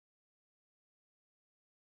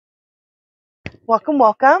Welcome,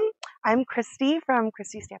 welcome. I'm Christy from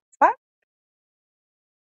Christy Stamp Spot,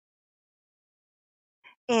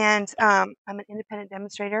 and I'm an independent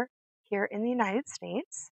demonstrator here in the United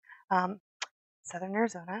States, um, Southern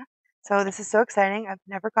Arizona. So this is so exciting. I've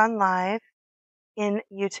never gone live in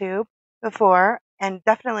YouTube before, and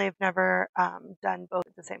definitely have never done both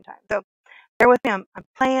at the same time. So bear with me. I'm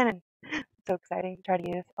playing, and it's so exciting to try to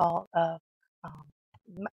use all of um,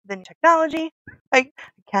 the new technology. I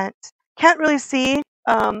can't really see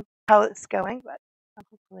how it's going, but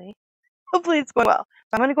hopefully it's going well.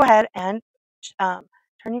 So I'm going to go ahead and um,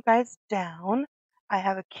 turn you guys down.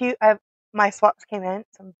 My swaps came in,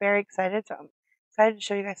 so I'm very excited. So I'm excited to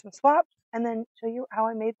show you guys some swaps and then show you how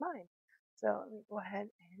I made mine. So let me go ahead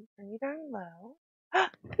and turn you down low.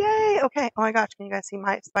 Yay! Okay. Oh my gosh, can you guys see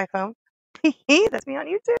my phone? That's me on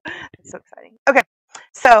YouTube. It's so exciting. Okay,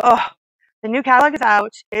 so the new catalog is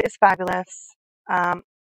out. It is fabulous. Um,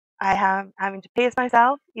 I have having to pace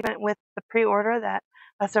myself, even with the pre-order that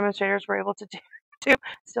us demonstrators were able to do.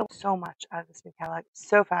 Still so much out of this new catalog.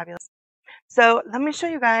 So fabulous. So let me show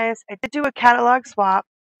you guys. I did do a catalog swap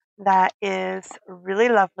that is really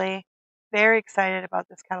lovely. Very excited about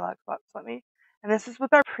this catalog swap. And this is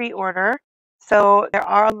with our pre-order. So there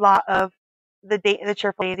are a lot of the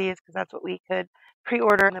cheerful daisies because that's what we could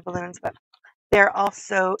pre-order in the balloons, but they're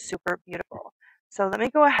also super beautiful. So let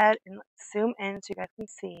me go ahead and zoom in so you guys can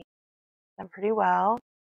see them pretty well.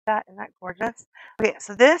 Isn't that gorgeous? Okay,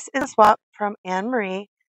 so this is a swap from Anne Marie,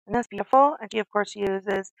 and that's beautiful. And she, of course,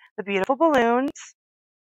 uses the beautiful balloons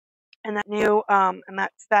and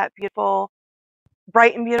that's that beautiful,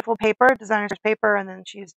 bright and beautiful paper, designer's paper, and then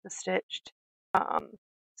she used the stitched. Um,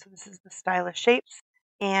 so this is the stylish shapes,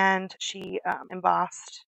 and she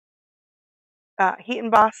heat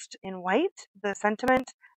embossed in white the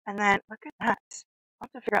sentiment, and then look at that. I'll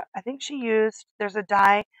have to figure out. I think she used. There's a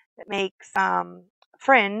die that makes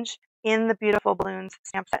fringe in the beautiful balloons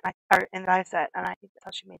stamp set, or in the die set, and I think that's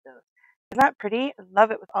how she made those. Isn't that pretty? I love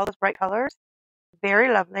it with all those bright colors. Very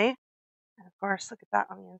lovely. And of course, look at that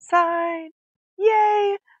on the inside.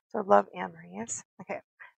 Yay! So I love Anne Marie's. Okay.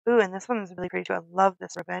 Ooh, and this one is really pretty too. I love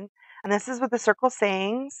this ribbon. And this is with the Circle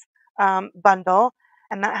Sayings bundle.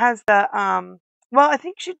 And that has the, well, I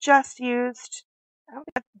think she just used, I don't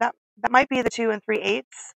think that might be the 2 3/8.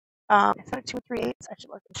 Is that 2 3/8? I should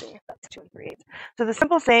look and see if that's 2 3/8. So the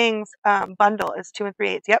Simple Sayings bundle is 2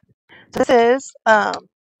 3/8. Yep. So this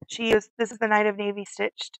is the Night of Navy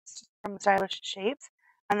stitched from the Stylish Shapes.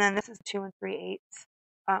 And then this is 2 3/8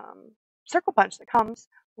 circle punch that comes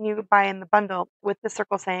when you buy in the bundle with the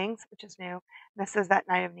Circle Sayings, which is new. And this is that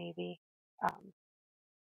Night of Navy um,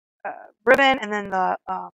 ribbon, and then the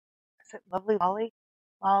is it Lovely Lemon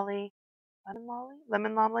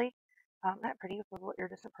Lolly. That pretty with little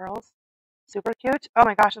iridescent pearls. Super cute. Oh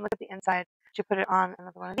my gosh! And look at the inside. She put it on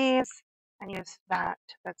another one of these and used that.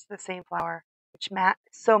 That's the same flower, which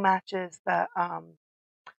matches the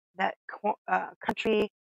country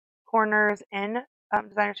corners in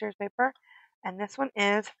designer series paper. And this one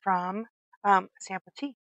is from Sample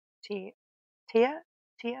Tia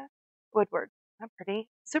Woodward. Not pretty.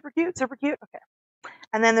 Super cute, super cute. Okay.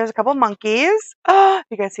 And then there's a couple monkeys. Oh,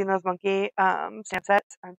 you guys seen those monkey stamp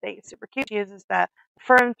sets? Aren't they super cute? She uses the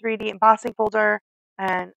Fern 3D embossing folder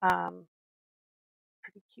and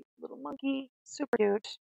pretty cute little monkey. Super cute.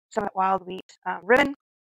 Some of that wild wheat ribbon.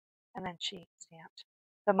 And then she stamped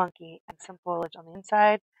the monkey and some foliage on the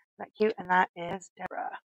inside. Isn't that cute? And that is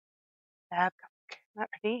Deborah Babcock. Isn't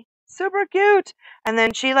that pretty? Super cute. And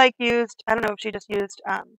then she used, I don't know if she just used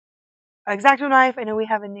X-Acto knife. I know we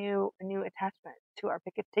have a new attachment to our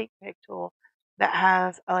pick tool that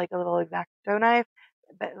has a little X-Acto knife,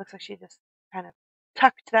 but it looks like she just kind of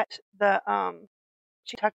tucked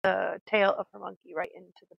she tucked the tail of her monkey right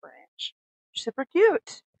into the branch. Super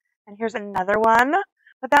cute. And here's another one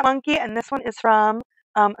with that monkey, and this one is from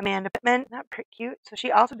Amanda Pittman. Not pretty cute. So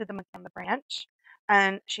she also did the monkey on the branch,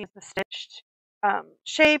 and she's the stitched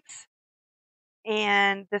shapes.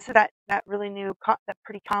 And this is that really new, that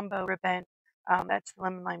pretty combo ribbon. That's the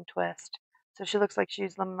lemon lime twist. So she looks like she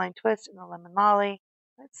used lemon lime twist and the lemon lolly.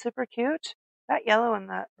 That's super cute. That yellow and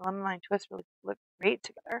the lemon lime twist really look great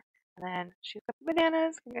together. And then she's got the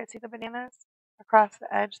bananas. Can you guys see the bananas across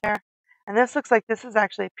the edge there? And this looks like this is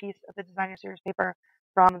actually a piece of the designer series paper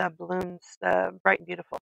from the balloons, the Bright and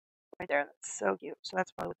Beautiful right there. That's so cute. So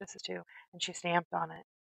that's probably what this is too. And she stamped on it.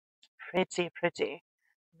 Pretty, pretty.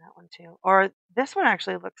 And that one too. Or this one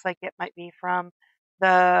actually looks like it might be from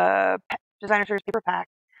the designer series paper pack.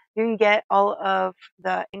 You can get all of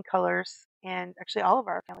the ink colors and actually all of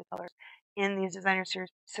our family colors in these designer series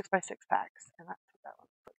 6x6 packs. And that's what that one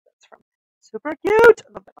looks like. That's from. Super cute.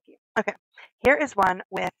 I love that monkey. Okay. here is one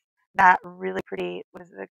with that really pretty, what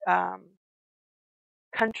is it,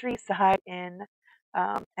 Countryside in,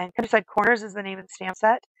 and Countryside Corners is the name of the stamp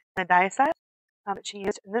set and the die set that she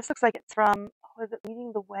used. And this looks like it's from, oh, is it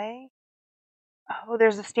Leading the Way? Oh,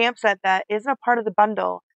 there's a stamp set that isn't a part of the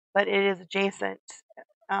bundle, but it is adjacent.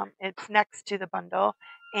 It's next to the bundle,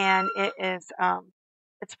 and it's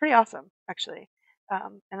pretty awesome actually.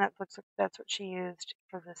 And that looks like that's what she used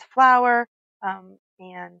for this flower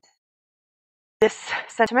and this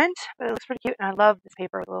sentiment. But it looks pretty cute, and I love this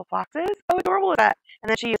paper with little foxes. Oh, adorable is that? And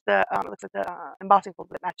then she used the it looks like the embossing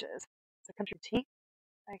folder that matches. It's a Country Tea.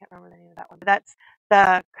 I can't remember the name of that one, but that's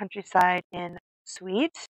the Countryside in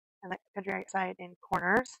Sweet and the Countryside in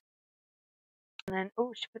Corners. And then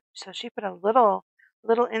she put a little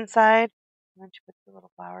inside, and then she put the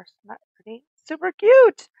little flowers. Isn't that pretty? Super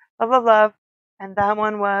cute. Love, love, love. And that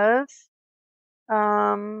one was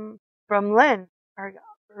from Lynn. Our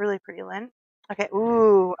really pretty Lynn. Okay.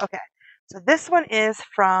 Ooh. Okay. So this one is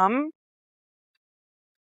from.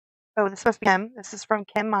 Oh, this must be Kim. This is from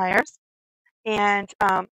Kim Myers. And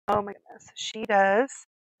oh my goodness, she does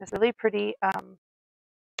this really pretty.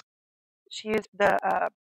 She used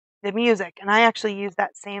the music, and I actually used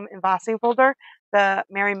that same embossing folder, the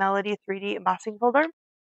Merry Melody 3D embossing folder.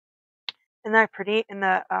 Isn't that pretty? In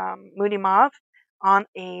the Moody Mauve on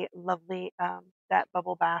a lovely that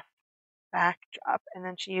bubble bath backdrop, and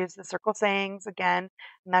then she used the circle sayings again,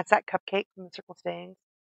 and that's that cupcake from the circle sayings.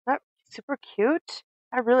 That super cute.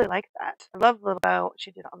 I really like that. I love the little bow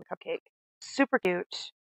she did on the cupcake. Super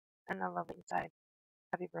cute. And I love it inside.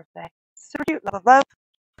 Happy birthday. Super cute. Love, love, love.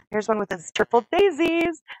 Here's one with his Triple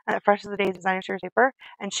Daisies and it Fresh as a Daisy designer series paper.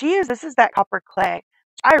 And this is that copper clay,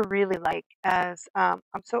 which I really like as I'm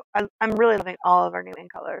really loving all of our new in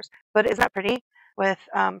colors. But isn't that pretty? With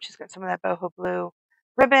she's got some of that boho blue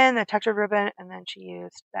ribbon, the textured ribbon, and then she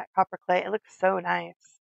used that copper clay. It looks so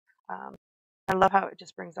nice. Um, I love how it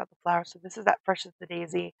just brings out the flowers. So this is that Fresh as the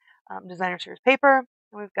Daisy designer series paper.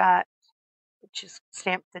 And we've got she's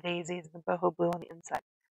stamped the daisies and the boho blue on the inside.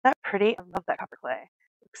 Isn't that pretty? I love that copper clay.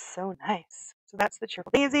 It looks so nice. So that's the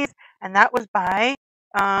Cheerful Daisies, and that was by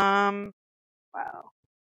wow,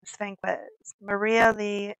 Miss Vanquez, Maria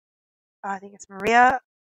Lee. I think it's Maria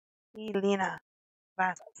Elena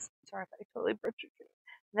Vazas. Sorry if I totally butchered it.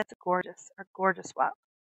 And that's a gorgeous swap.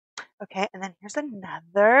 Okay, and then here's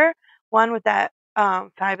another one with that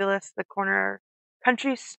fabulous the corner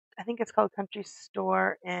country. I think it's called Country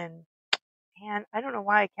Store in. And I don't know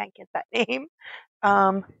why I can't get that name.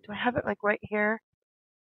 Do I have it like right here?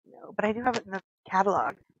 No, but I do have it in the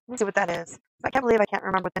catalog. Let me see what that is. I can't believe I can't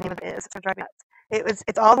remember what the name of it is. It's gonna drive me nuts.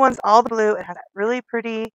 It's all the ones, all the blue. It has that really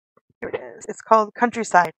pretty. Here it is. It's called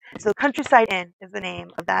Countryside. So Countryside Inn is the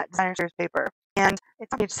name of that designer series paper, and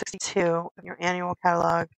it's on page 62 of your annual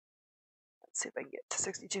catalog. Let's see if I can get to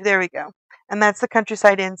 62. There we go. And that's the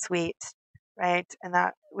Countryside Inn suite, right? And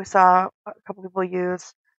that we saw a couple people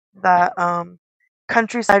use the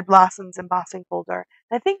Countryside Blossoms embossing folder.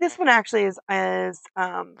 And I think this one actually is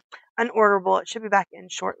unorderable. It should be back in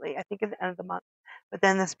shortly. I think at the end of the month. But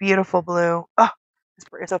then this beautiful blue. Oh, this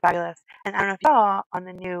is so fabulous. And I don't know if you saw on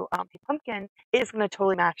the new Pink Pumpkin, it is going to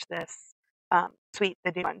totally match this suite,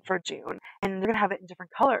 the new one for June. And they're going to have it in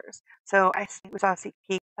different colors. So we saw a sneak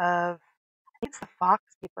peek of, I think it's the fox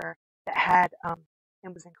paper that had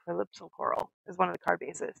it was in Calypso Coral is one of the card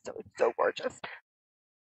bases. So it's so gorgeous.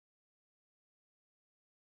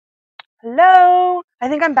 Hello, I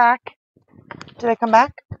think I'm back. Did I come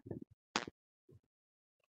back?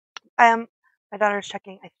 My daughter's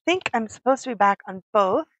checking. I think I'm supposed to be back on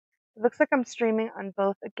both. It looks like I'm streaming on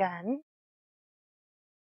both again.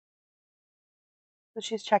 So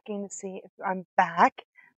she's checking to see if I'm back,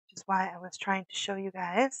 which is why I was trying to show you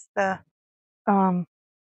guys the thing.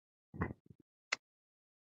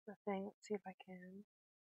 Let's see if I can.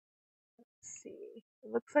 Let's see.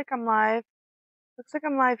 It looks like I'm live. Looks like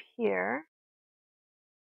I'm live here.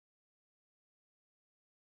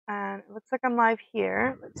 And it looks like I'm live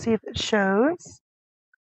here. Let's see if it shows.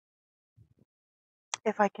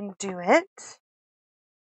 If I can do it.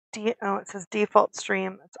 It says default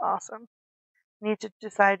stream. That's awesome. I need to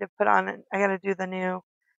decide to put on it. I gotta do the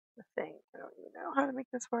thing. I don't even know how to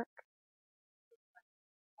make this work.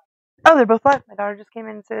 Oh, they're both live. My daughter just came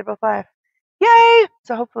in and said they're both live. Yay!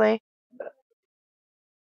 So hopefully.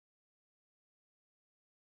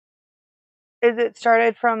 Is it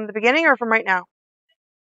started from the beginning or from right now?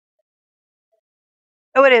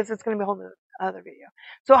 Oh, it is. It's going to be a whole other video.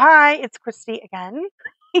 So hi, it's Christy again.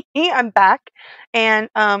 I'm back, and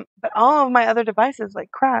but all of my other devices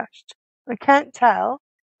like crashed. I can't tell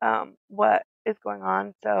what is going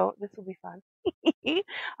on, so this will be fun.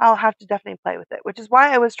 I'll have to definitely play with it, which is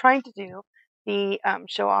why I was trying to do the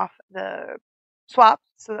show off the swaps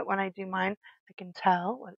so that when I do mine, I can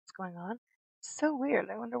tell what's going on. It's so weird.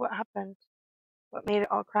 I wonder what happened, what made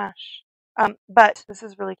it all crash. But this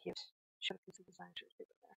is really cute. Show a piece of design paper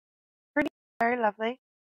there. Pretty, very lovely.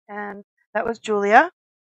 And that was Julia.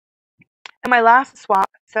 And my last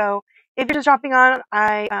swap. So if you're just dropping on,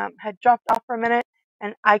 I had dropped off for a minute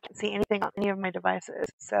and I can't see anything on any of my devices.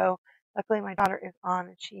 So luckily my daughter is on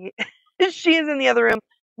and she she is in the other room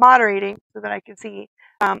moderating so that I can see.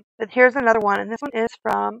 But here's another one, and this one is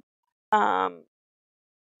from um,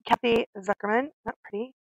 Kathy Zuckerman. Not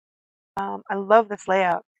pretty. I love this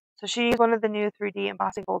layout. So she used one of the new 3D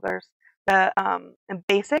embossing folders, the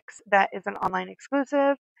Basics, that is an online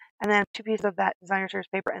exclusive, and then 2 pieces of that designer series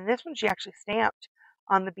paper. And this one she actually stamped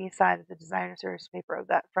on the B side of the designer series paper of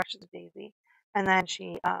that Fresh as a Daisy. And then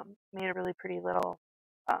she made a really pretty little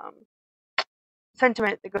um,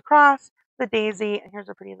 sentiment that goes across the daisy. And here's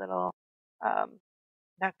a pretty little um,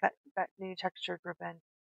 that new textured ribbon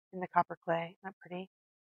in the copper clay. Isn't that pretty?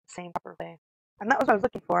 Same copper clay. And that was what I was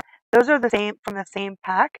looking for. Those are the same from the same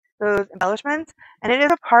pack, those embellishments, and it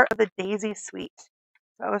is a part of the Daisy Suite.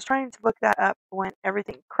 So I was trying to look that up when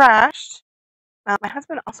everything crashed. My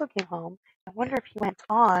husband also came home. I wonder if he went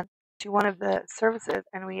on to one of the services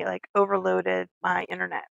and we like overloaded my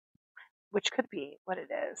internet, which could be what it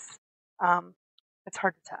is. It's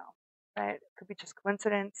hard to tell, right? It could be just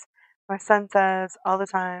coincidence. My son says all the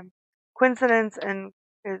time, coincidence and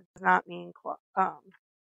it does not mean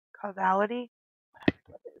causality.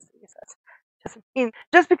 What is it he says? Doesn't mean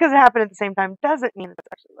just because it happened at the same time doesn't mean that's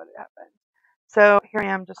actually what it happened. So here I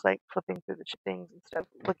am just like flipping through the things instead of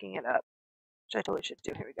looking it up, which I totally should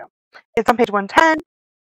do. Here we go. It's on page 110.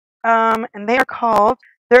 And they are called,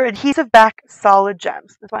 they're adhesive back solid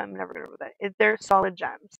gems. That's why I'm never going to remember that. They're solid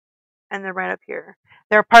gems. And they're right up here.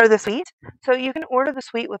 They're part of the suite. So you can order the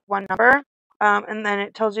suite with one number. And then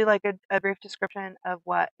it tells you like a brief description of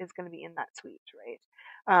what is going to be in that suite,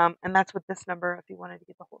 right? And that's with this number if you wanted to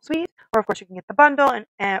get the whole suite. Or of course you can get the bundle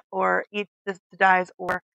or each the dies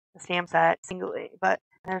or the stamp set singly. But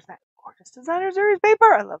there's that gorgeous designer series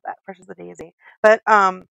paper. I love that. Fresh as a daisy. But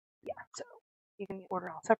yeah, so you can order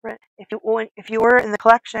all separate. If you order in the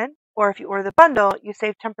collection or if you order the bundle, you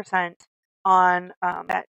save 10% on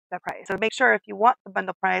that price. So make sure if you want the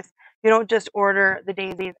bundle price, you don't just order the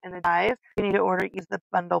daisies and the dies. You need to use the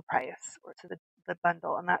bundle price or to the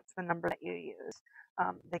bundle, and that's the number that you use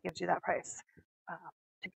that gives you that price.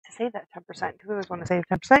 To save that 10%, because we always want to save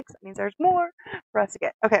 10% because that means there's more for us to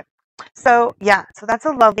get. Okay, so yeah, so that's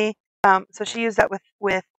a lovely. So she used that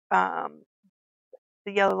with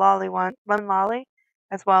the yellow lolly one, lemon lolly,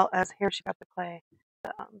 as well as here she got the clay.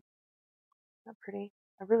 Not pretty.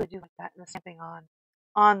 I really do like that, and the stamping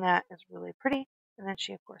on that is really pretty. And then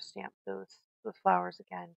she of course stamped those flowers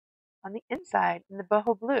again on the inside in the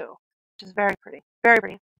boho blue, which is very pretty, very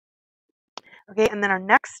pretty. Okay, and then our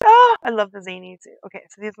next, oh, I love the Zany Zoo. Okay,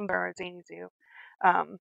 so these ones are our Zany Zoo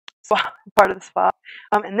swap, part of the swap.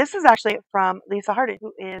 And this is actually from Lisa Hardin,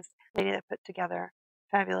 who is the lady that put together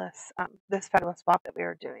this fabulous swap that we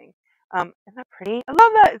are doing. Isn't that pretty? I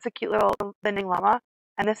love that. It's a cute little bending llama.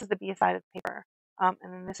 And this is the B side of the paper. And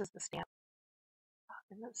then this is the stamp.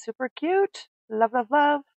 Isn't that super cute? Love, love,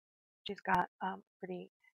 love. She's got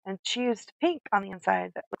pretty, and she used pink on the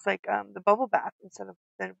inside that looks like the bubble bath instead of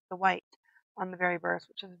the white on the very burst,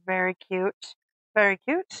 which is very cute. Very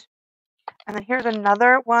cute. And then here's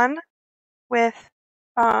another one with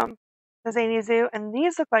the Zany Zoo, and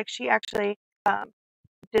these look like she actually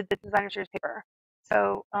did the designer series paper.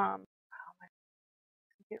 So, oh my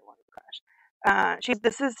computer wanted to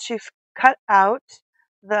crash. She's cut out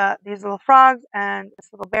these little frogs and this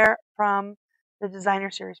little bear from the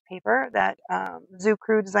designer series paper, that Zoo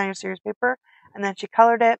Crew designer series paper, and then she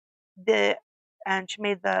colored it. And she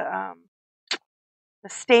made the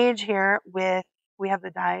stage here with, we have the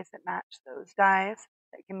dies that match those dies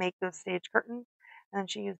that can make those stage curtains. And then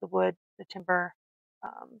she used the wood, the timber,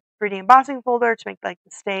 3D embossing folder to make like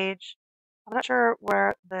the stage. I'm not sure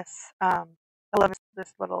where this, I love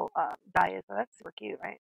this little die is, but that's super cute,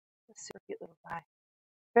 right? It's a super cute little die.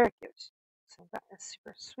 Very cute. So that is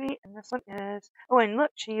super sweet. And this one is, oh, and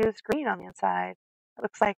look, she used green on the inside. It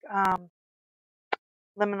looks like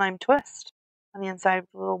lemon lime twist on the inside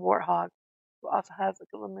with a little warthog, who also has like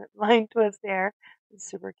a lemon lime twist there. It's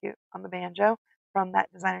super cute on the banjo from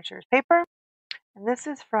that designer series paper. And this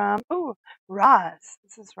is from, oh, Roz.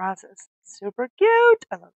 This is Roz's. Super cute.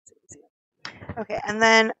 I love this daisy. Okay, and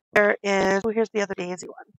then there is, oh, here's the other daisy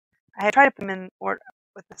one. I had tried to put them in order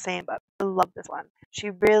with the same, but I love this one. She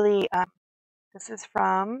really This is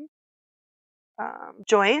from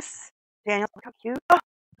Joyce. Daniel, look how cute. Oh,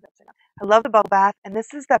 I love the bubble bath, and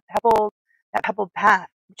this is that pebbled path,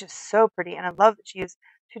 which is so pretty. And I love that she used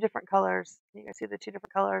two different colors. You guys see the two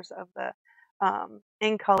different colors of the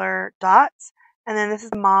in color dots, and then this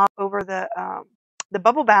is the mauve over the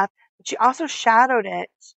bubble bath. But she also shadowed it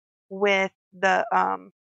with the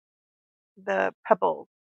pebble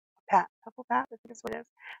path, I think is what it is.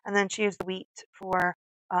 And then she used the wheat for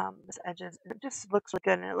this edges, and it just looks really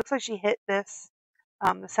good. And it looks like she hit this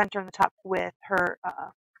the center and the top with her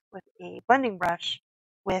with a blending brush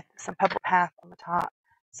with some pebble path on the top.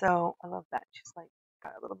 So I love that. She's like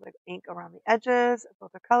got a little bit of ink around the edges of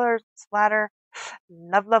both her colors, splatter.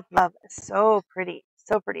 Love, love, love. It's so pretty.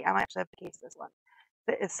 So pretty. I might actually have to case this one.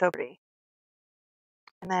 It is so pretty.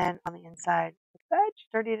 And then on the inside, she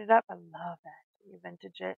dirtied it up. I love that. You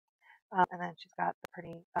vintage it. And then she's got the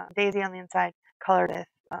pretty daisy on the inside, colored with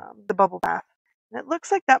the bubble bath. And it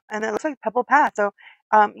looks like that, and it looks like pebble path. So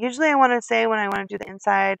usually I want to say when I want to do the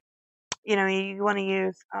inside, you want to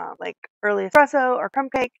use like early espresso or crumb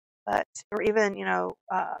cake, or even,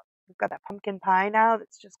 we've got that pumpkin pie now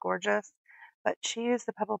that's just gorgeous. But she used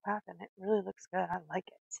the pebble path, and it really looks good. I like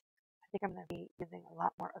it. I think I'm going to be using a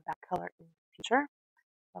lot more of that color in the future.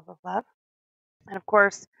 Love, love, love. And of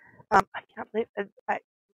course, I can't believe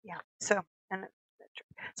yeah.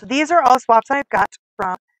 So these are all swaps I've got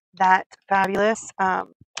from that fabulous. My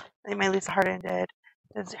Lisa Harden did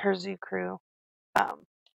her Zoo Crew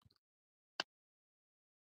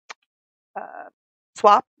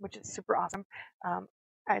swap, which is super awesome.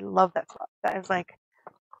 I love that swap. That is like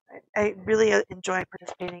I really enjoy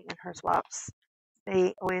participating in her swaps.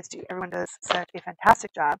 They always do. Everyone does such a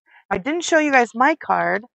fantastic job. I didn't show you guys my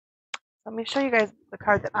card. Let me show you guys the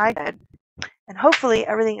card that I did. And hopefully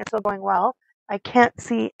everything is still going well. I can't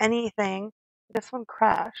see anything. This one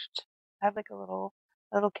crashed. I have like a little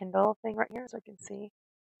Kindle thing right here so I can see.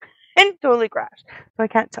 And it totally crashed. So I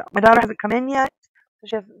can't tell. My daughter hasn't come in yet, so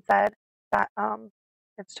she hasn't said that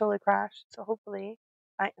it's totally crashed. So hopefully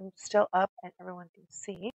I am still up and everyone can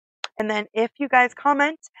see. And then if you guys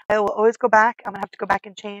comment, I will always go back. I'm gonna have to go back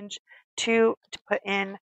and change to put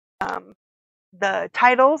in the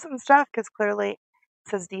titles and stuff because clearly it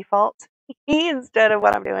says default instead of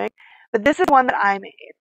what I'm doing. But this is one that I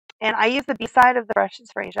made. And I used the B-side of the Fresh is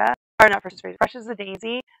Frasier, or not Fresh is Frasier, Fresh is the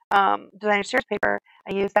Daisy designer series paper.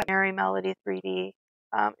 I used that Merry Melody 3D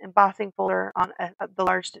embossing folder on the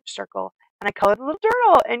large stitch circle. And I colored a little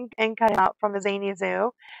turtle and cut it out from a Zany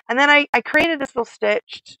Zoo. And then I created this little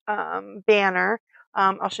stitched banner.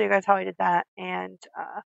 I'll show you guys how I did that. And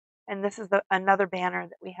this is another banner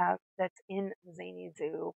that we have that's in the Zany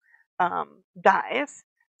Zoo dies.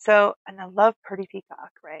 So, and I love Pretty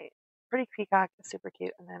Peacock, right? Pretty Peacock is super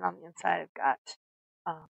cute. And then on the inside, I've got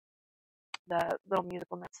the little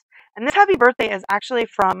musical notes. And this Happy Birthday is actually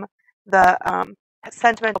from the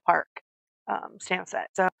Sentimental Park stamp set.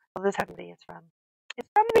 So this Happy Birthday is from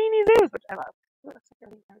Zany Zoos, which I love. Ooh, there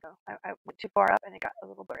we go. I went too far up and it got a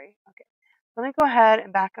little blurry. Okay, so let me go ahead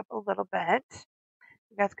and back up a little bit.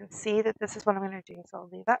 You guys can see that this is what I'm going to do. So I'll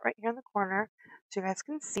leave that right here in the corner so you guys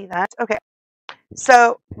can see that. Okay,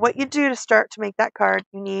 so what you do to start to make that card,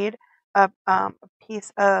 you need a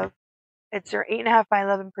piece of, it's your 8.5 by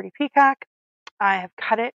 11 Pretty Peacock. I have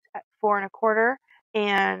cut it at 4 1/4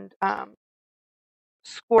 and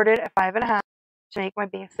scored it at 5 1/2 to make my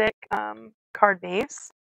basic card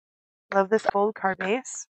base. Love this old card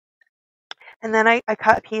base. And then I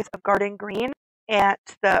cut a piece of garden green at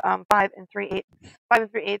the 5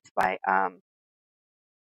 3/8 by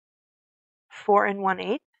 4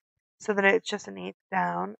 1/8, so that it's just an eighth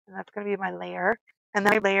down, and that's going to be my layer. And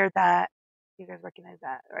then I layered that. You guys recognize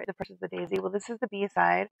that, right? The first is the daisy. Well, this is the B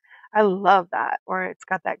side. I love that, where it's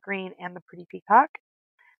got that green and the Pretty Peacock.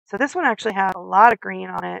 So this one actually has a lot of green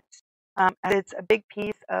on it, and it's a big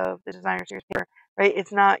piece of the designer series paper, right? You're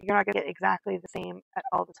not going to get exactly the same at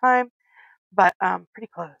all the time, but pretty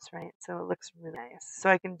close, right? So it looks really nice. So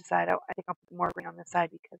I can decide, I think I'll put more green on this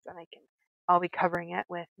side because then I'll be covering it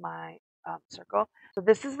with my circle. So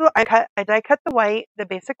this is I die cut the white, the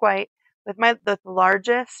basic white, with the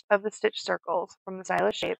largest of the stitch circles from the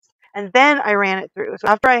Stylish Shapes, and then I ran it through. So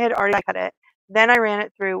after I had already cut it, then I ran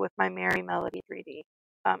it through with my Merry Melody 3D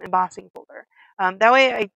embossing folder. That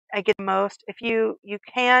way I get the most. If you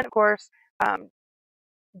can, of course,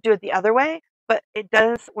 do it the other way, but it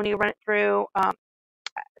does, when you run it through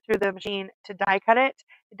the machine to die cut it,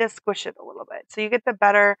 it does squish it a little bit. So you get the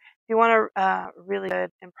better, if you want a really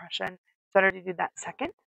good impression, it's better to do that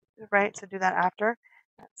second, right? So do that after.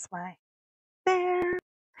 That's my there.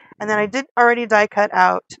 And then I did already die cut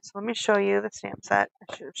out. So let me show you the stamp set.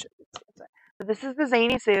 I should have showed you the stamp set. So this is the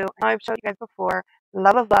Zany Zoo. I know I've showed you guys before.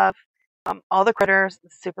 Love of love. All the critters, the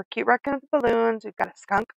super cute raccoon with balloons. We've got a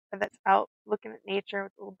skunk that's out looking at nature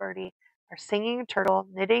with a little birdie. Our singing turtle,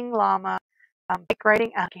 knitting llama, bike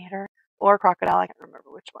riding alligator, or crocodile. I can't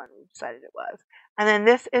remember which one we decided it was. And then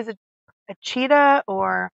this is a cheetah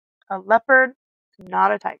or a leopard,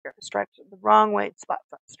 not a tiger. The stripes are the wrong way. Spots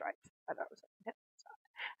on stripes. I thought it was like,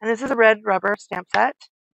 and this is a red rubber stamp set.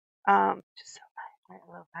 Just so nice.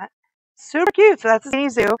 I love that. Super cute. So that's the Zany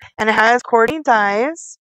Zoo, and it has cording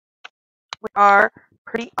dies, which are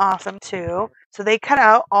pretty awesome too. So they cut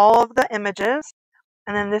out all of the images,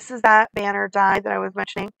 and then this is that banner die that I was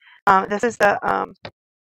mentioning. This is the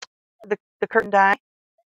curtain die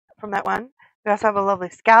from that one. We also have a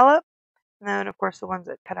lovely scallop, and then of course the ones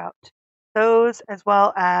that cut out those, as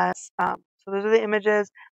well as so those are the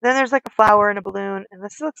images. Then there's like a flower and a balloon, and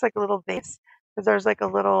this looks like a little vase because there's like a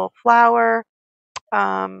little flower.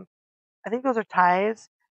 I think those are ties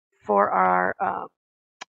for our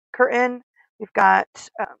curtain. We've got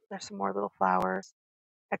there's some more little flowers,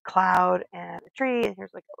 a cloud, and a tree, and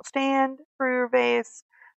here's like a little stand for your vase.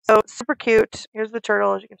 So super cute. Here's the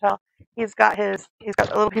turtle, as you can tell. He's got a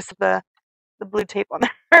little piece of the blue tape on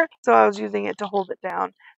there, so I was using it to hold it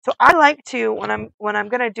down. So I like to when I'm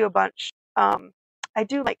gonna do a bunch, I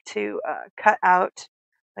do like to cut out,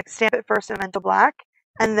 like stamp it first in mental black,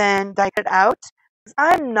 and then die cut it out.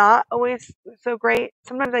 I'm not always so great.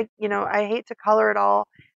 Sometimes I hate to color it all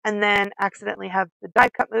and then accidentally have the die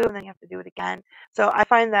cut move, and then you have to do it again. So I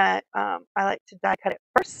find that I like to die cut it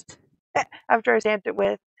first after I stamped it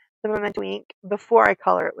with the Memento ink before I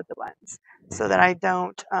color it with the blends, so that I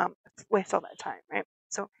don't waste all that time, right?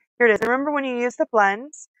 So here it is. And remember, when you use the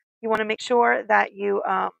blends, you want to make sure that you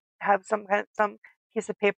have some piece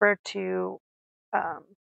of paper to um,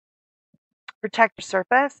 protect your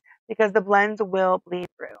surface, because the blends will bleed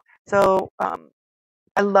through. So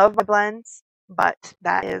I love my blends, but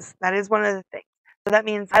that is one of the things. So that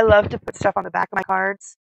means I love to put stuff on the back of my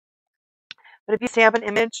cards. But if you stamp an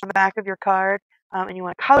image on the back of your card and you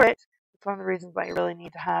want to color it, it's one of the reasons why you really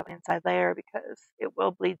need to have an inside layer, because it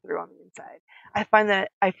will bleed through on the inside. I find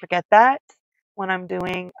that I forget that when I'm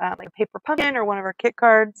doing like a paper pumpkin or one of our kit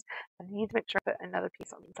cards. I need to make sure I put another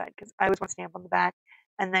piece on the inside, because I always want to stamp on the back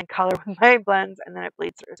and then color with my blends, and then it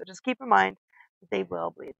bleeds through. So just keep in mind that they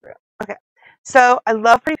will bleed through. Okay, so I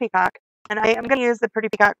love Pretty Peacock, and I am going to use the Pretty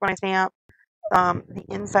Peacock when I stamp the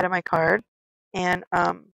inside of my card. And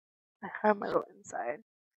I have my little inside.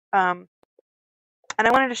 And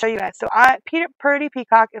I wanted to show you guys. So Pretty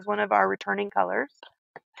Peacock is one of our returning colors.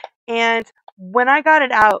 And when I got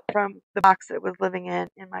it out from the box that it was living in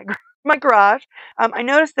my garage, I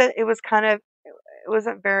noticed that it was it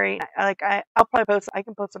wasn't very, like, I can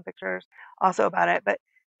post some pictures also about it, but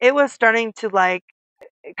it was starting to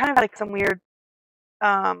it kind of had like some weird,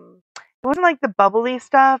 it wasn't like the bubbly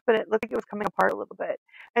stuff, but it looked like it was coming apart a little bit.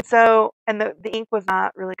 And so, and the ink was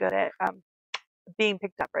not really good at being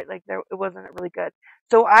picked up, right? Like it wasn't really good.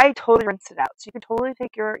 So I totally rinsed it out. So you can totally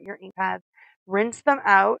take your ink pads, rinse them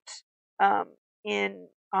out um, in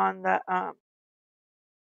on the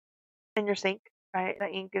in your sink, right? The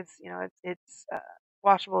ink is, it's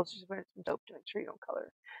washable. It's just when it's soap to make sure you don't color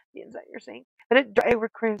the inside of your sink. But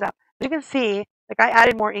it creams up. As you can see, like, I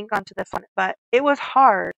added more ink onto this one, but it was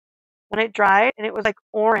hard when it dried, and it was like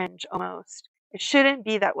orange almost. It shouldn't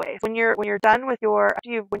be that way. When you're done with after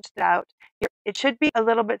you've rinsed it out, it should be a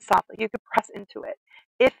little bit soft. Like, you could press into it.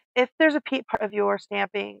 If there's a part of your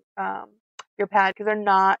stamping your pad, because they're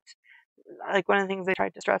not, like, one of the things they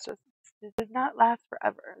tried to stress was it does not last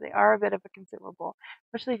forever. They are a bit of a consumable,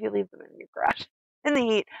 especially if you leave them in your garage in the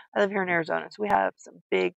heat. I live here in Arizona, so we have some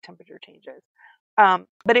big temperature changes.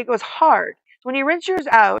 But it goes hard. So when you rinse yours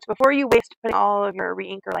out, before you waste putting all of your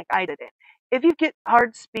re-inker like I did it, if you get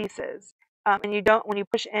hard spaces and you don't, when you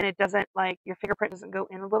push in, it doesn't, like, your fingerprint doesn't go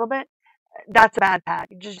in a little bit, that's a bad pad.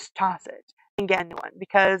 You just toss it and get a new one,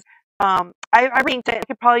 because I re-inked it. I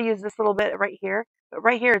could probably use this little bit right here, but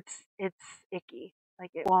right here it's icky.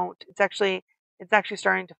 Like, it won't. It's actually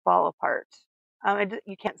starting to fall apart.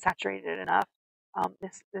 You can't saturate it enough.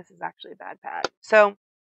 This is actually a bad pad. So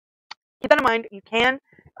keep that in mind. You can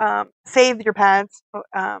save your pads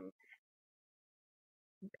and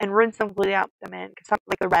rinse them completely out, them in, because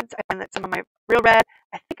like the reds, I find that some of my real red,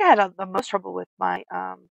 I think I had the most trouble with my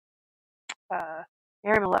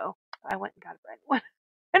Mary Malo. I went and got a brand new one,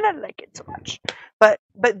 and I like it so much. But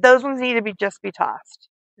those ones need to just be tossed,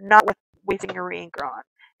 not with wasting your re-inker on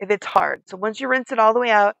if it's hard. So once you rinse it all the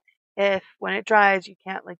way out, if when it dries you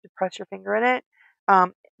can't, like, depress your finger in it,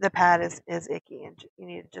 the pad is icky, and you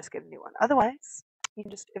need to just get a new one. Otherwise, you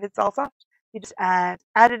can just, if it's all soft, You just add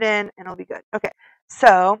it in and it'll be good. Okay,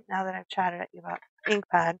 so now that I've chatted at you about ink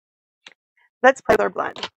pad, let's play with our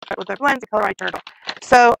blend. With our blends, the color my turtle.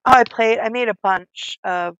 So I made a bunch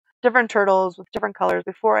of different turtles with different colors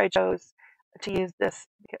before I chose to use this,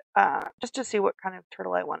 just to see what kind of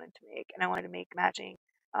turtle I wanted to make, and I wanted to make matching,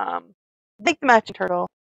 make the matching turtle,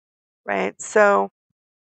 right? So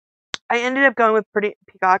I ended up going with Pretty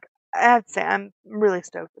Peacock. I have to say I'm really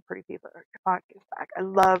stoked that Pretty Peacock is back. I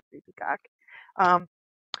love Pretty Peacock. Um,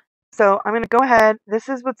 so I'm gonna go ahead. This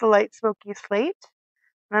is with the light smoky slate.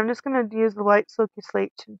 And I'm just going to use the light smoky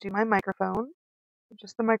slate to do my microphone.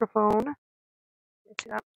 Just the microphone. See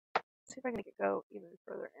that? See if I can make it go even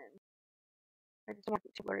further in. I just don't want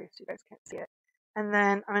it too blurry so you guys can't see it. And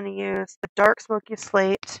then I'm going to use the dark smoky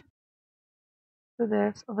slate for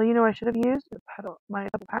this. Although, you know, I should have used my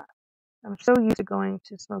pedal pad. I'm so used to going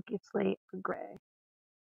to smoky slate for gray.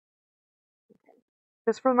 Okay.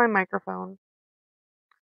 Just for my microphone.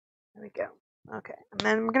 There we go. Okay. And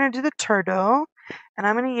then we're going to do the turtle. And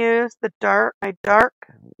I'm going to use my dark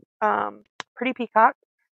Pretty Peacock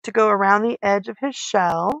to go around the edge of his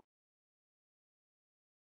shell.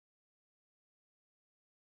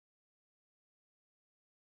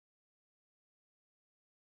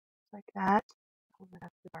 Like that. Oh,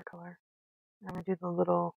 that's the dark color. And I'm gonna do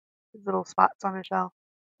these little spots on his shell.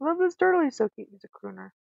 I love this turtle. He's so cute. He's a crooner.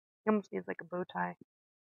 He almost needs like a bow tie.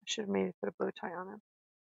 I should have maybe put a bow tie on him.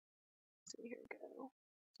 So here we go.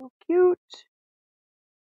 So cute.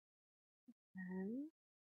 And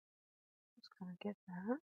just kind of get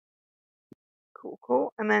that. Cool,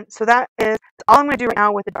 cool. And then so that is all I'm gonna do right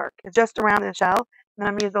now with the dark. It's just around the shell. And then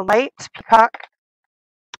I'm gonna use the light peacock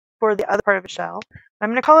for the other part of the shell. I'm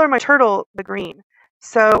gonna color my turtle the green.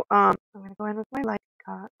 So I'm gonna go in with my light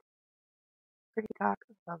peacock. Pretty Peacock,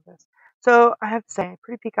 I love this. So I have to say,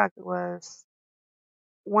 Pretty Peacock was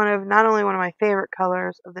not only one of my favorite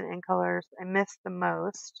colors of the in colors I missed the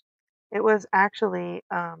most. It was actually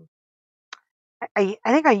I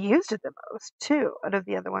think I used it the most too out of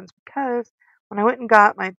the other ones because when I went and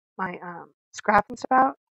got my scraps and stuff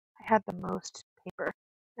out, I had the most paper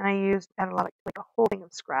and had a lot of like a whole thing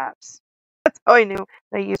of scraps. That's how I knew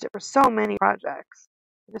that I used it for so many projects.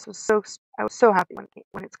 I was so happy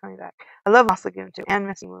when it's coming back. I love Lost Lagoon too and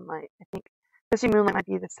Missing Moonlight. I think Missing Moonlight might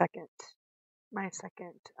be my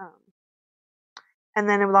second, and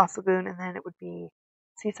then it was Lost Lagoon, and then it would be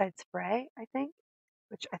Seaside Spray, I think,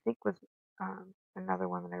 which I think was another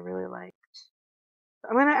one that I really liked. So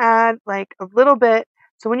I'm gonna add like a little bit.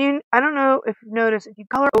 So I don't know if you've noticed, if you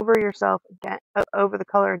color over yourself again, over the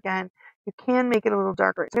color again, you can make it a little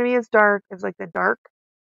darker. It's gonna be as dark as like the dark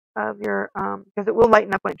of your, because it will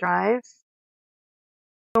lighten up when it dries.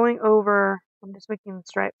 Going over, I'm just making the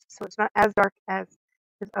stripes, so it's not as dark as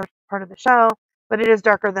this other part of the shell, but it is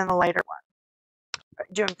darker than the lighter one.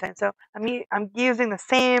 Do you know what I'm saying? So I'm using the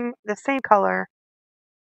same color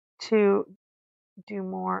to do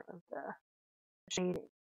more of the shading,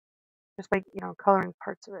 just by coloring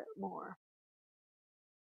parts of it more.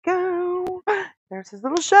 Go. There's his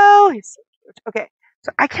little shell. He's so cute. Okay,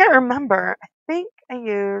 so I can't remember. I think I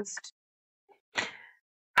used.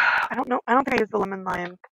 I don't know. I don't think I used the lemon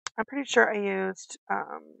lime. I'm pretty sure I used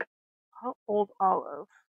old olive.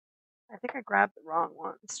 I think I grabbed the wrong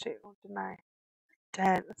ones too, didn't I?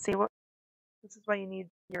 Let's see what. This is why you need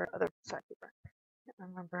your other side paper. I can't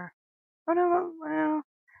remember. Oh no, well,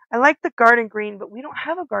 I like the garden green, but we don't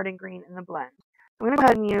have a garden green in the blend. I'm gonna go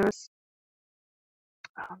ahead and use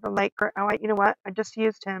the light. You know what? I just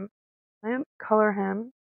used him. I'm gonna color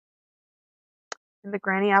him in the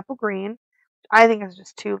Granny Apple Green, which I think is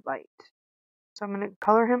just too light. So I'm gonna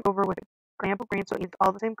color him over with Granny Apple Green, so it needs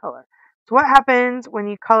all the same color. So what happens when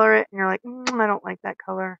you color it and you're like, I don't like that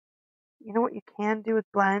color? You know what you can do with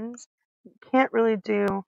blends? You can't really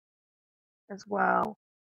do as well.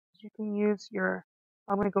 You can use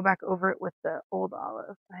I'm going to go back over it with the old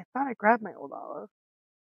olive. I thought I grabbed my old olive.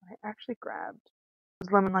 I actually grabbed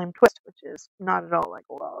his lemon lime twist, which is not at all like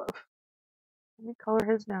old olive. Let me color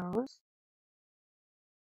his nose.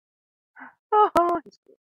 Oh, he's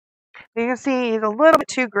cute. You can see he's a little bit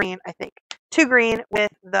too green, I think. Too green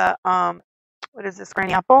with the, what is this,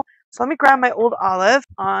 Granny Apple. So let me grab my old olive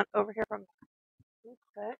on over here from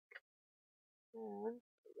quick. And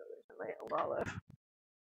there's my old olive.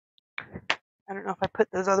 I don't know if I put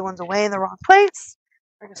those other ones away in the wrong place.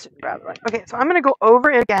 I just didn't grab the right. Okay, so I'm going to go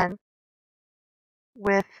over it again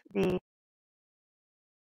with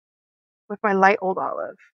my light old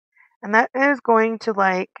olive. And that is going to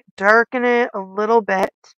like darken it a little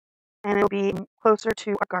bit and it'll be closer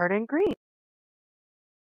to a garden green.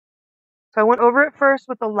 So I went over it first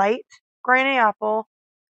with the light Granny Apple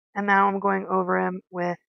And now I'm going over him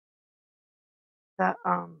with the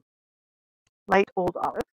light old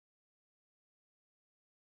olive.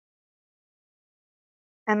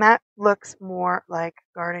 And that looks more like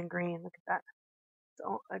garden green. Look at that.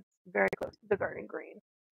 So it's very close to the garden green.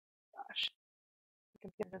 Gosh, my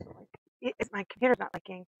computer doesn't like it. My computer's not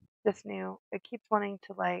liking this new. It keeps wanting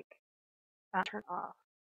to like turn off,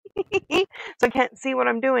 so I can't see what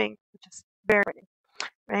I'm doing, which is very funny,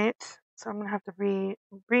 right? So I'm gonna have to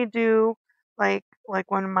redo like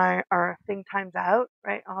when our thing times out,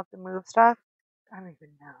 right? I'll have to move stuff. I don't even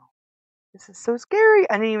know. This is so scary.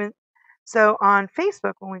 I didn't even. So on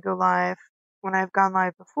Facebook, when we go live, when I've gone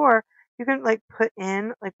live before, you can like put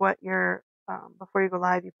in like what your before you go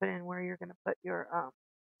live, you put in where you're gonna put your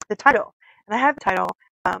the title, and I have the title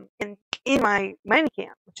in my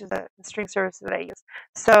Minicamp, which is the string service that I use.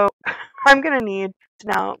 So I'm gonna need to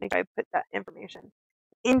now make sure I put that information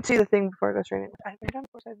into the thing before I go straight in. I've been done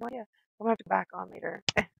before, so I have no idea. I'm gonna have to go back on later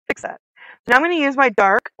and fix that. So now I'm gonna use my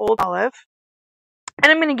dark old olive,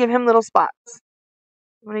 and I'm gonna give him little spots.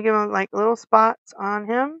 I'm gonna give him like little spots on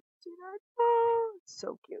him. See that? Oh, it's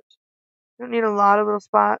so cute. You don't need a lot of little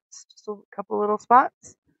spots, just a couple little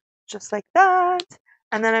spots, just like that.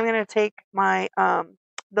 And then I'm gonna take my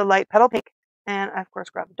the light petal pink, and I of course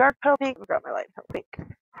grab the dark petal pink and grab my light petal pink.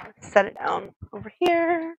 Set it down over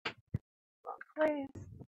here. Wrong place.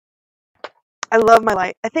 I love my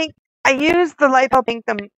light. I think I use the light petal pink.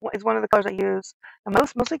 Is one of the colors I use the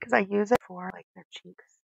most, mostly because I use it for like their cheeks,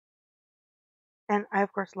 and I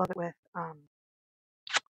of course love it with uh,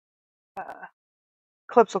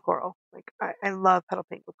 calypso coral. Like I love petal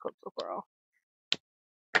pink with calypso coral.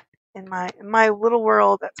 In my little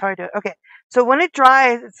world, that's how I do it. Okay, so when it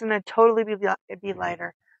dries, it's gonna totally be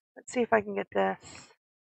lighter. Let's see if I can get this.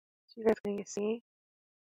 So you guys can see?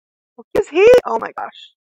 Look, is he? Oh my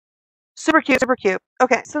gosh, super cute, super cute.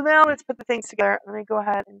 Okay, so now let's put the things together. Let me go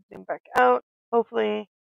ahead and zoom back out. Hopefully,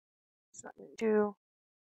 it's not too.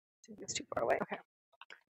 It's too far away. Okay,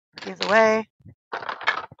 these away.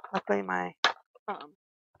 Luckily, my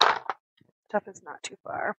stuff is not too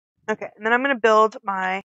far. Okay, and then I'm gonna build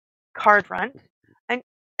my card front. And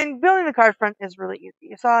building the card front is really easy.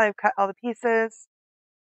 You saw I've cut all the pieces,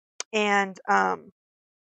 and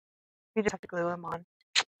you just have to glue them on.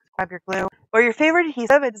 Grab your glue or your favorite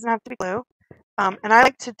adhesive. It doesn't have to be glue. And I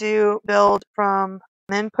like to build from,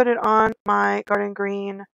 and then put it on my garden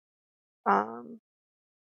green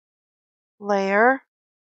layer.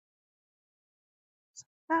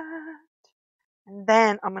 And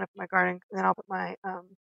then I'm gonna put my garden. Then I'll put my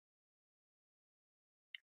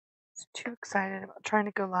too excited about trying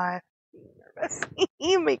to go live. Being nervous.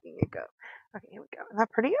 Making it go. Okay, here we go. Isn't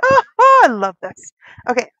that pretty? Oh, I love this.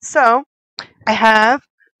 Okay, so we have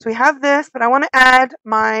this, but I want to add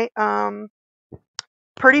my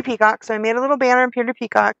pretty peacock. So I made a little banner in pretty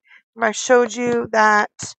peacock. I showed you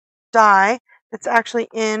that die that's actually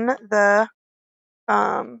in the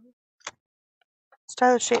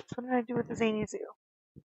stylish shapes. What did I do with the Zany Zoo?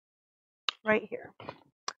 Right here.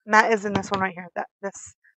 And that is in this one right here.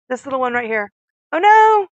 This little one right here. Oh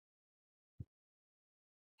no!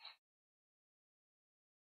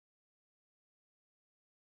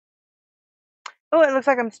 Oh, it looks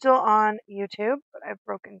like I'm still on YouTube, but I've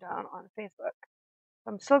broken down on Facebook.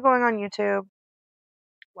 I'm still going on YouTube.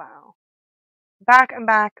 Wow. I'm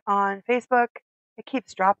back on Facebook. It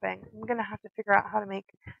keeps dropping. I'm going to have to figure out how to make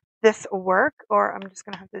this work, or I'm just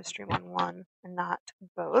going to have to stream on one and not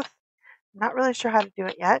both. I'm not really sure how to do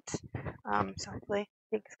it yet. So hopefully,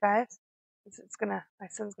 thanks guys. My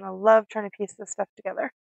son's gonna love trying to piece this stuff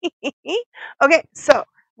together. Okay, so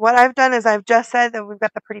what I've done is I've just said that we've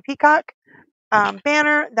got the pretty peacock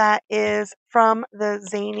banner that is from the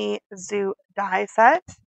Zany Zoo die set,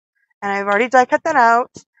 and I've already die cut that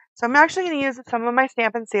out. So I'm actually going to use some of my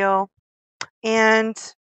stamp and seal, and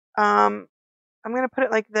I'm going to put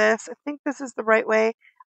it like this. I think this is the right way.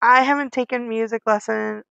 I haven't taken music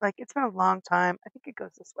lesson. Like, it's been a long time. I think it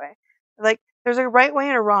goes this way. Like, there's a right way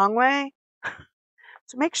and a wrong way.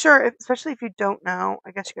 So make sure, especially if you don't know, I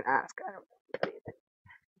guess you can ask. I don't know if anybody can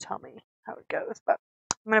tell me how it goes, but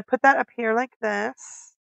I'm going to put that up here like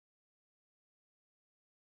this.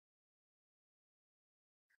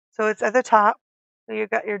 So it's at the top. So you've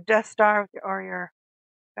got your Death Star or your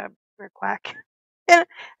quack. And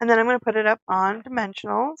then I'm going to put it up on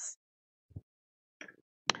dimensionals.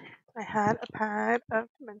 I had a pad of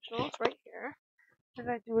dimensionals right here. What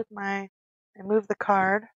did I do with I moved the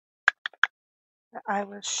card that I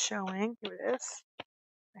was showing. Here it is.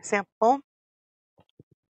 My sample.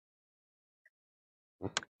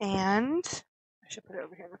 And I should put it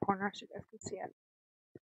over here in the corner so you guys can see it.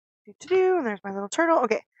 And there's my little turtle.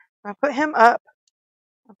 Okay, I put him up.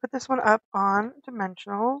 I'll put this one up on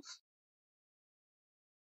dimensionals.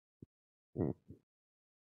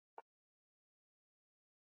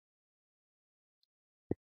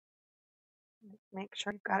 Make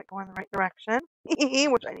sure you've got it going in the right direction,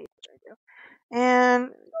 which I need to try to do.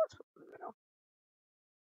 And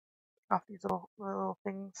off these little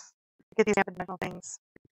things. Get these dimensional things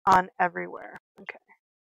on everywhere. Okay.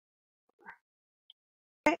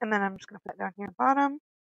 Okay, and then I'm just going to put it down here in the bottom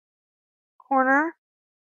corner.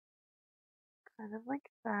 Kind of like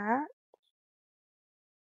that.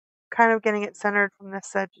 Kind of getting it centered from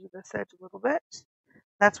this edge to this edge a little bit.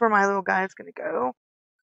 That's where my little guy is going to go.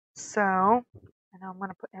 So, and I'm going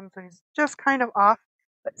to put him so he's just kind of off,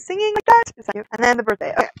 but singing like that is cute. And then the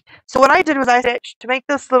birthday. Okay. So what I did was I stitched to make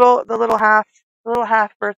this little half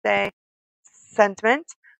birthday sentiment.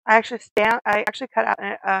 I actually cut out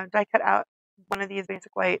die cut out one of these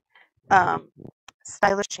basic white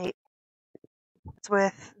stylish shape. It's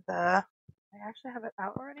with the I actually have it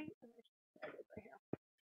out already. Right here.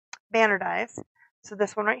 Banner dies. So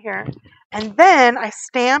this one right here, and then I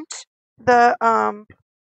stamped the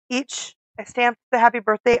I stamped the happy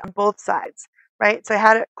birthday on both sides, right? So I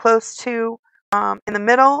had it close to in the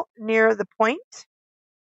middle near the point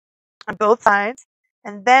on both sides,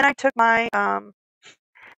 and then I took my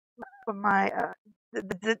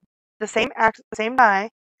the same die,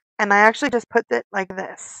 and I actually just put it like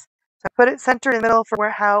this. So I put it centered in the middle for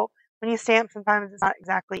when you stamp sometimes it's not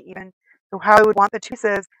exactly even. So how I would want the two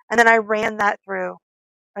pieces, and then I ran that through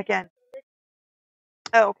again.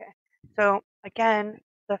 Oh, okay. So again,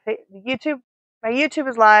 the my YouTube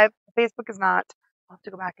is live. Facebook is not. I'll have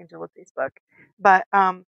to go back and deal with Facebook. But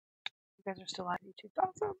you guys are still on YouTube.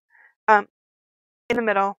 Awesome. In the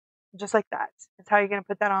middle, just like that. That's how you're gonna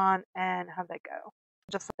put that on and have that go.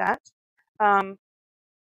 Just like that.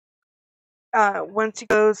 Once it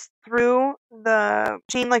goes through the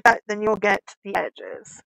machine like that, then you'll get the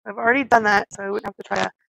edges. I've already done that, so I wouldn't have to try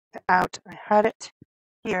to cut out. I had it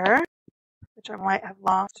here, which I might have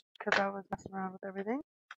lost because I was messing around with everything.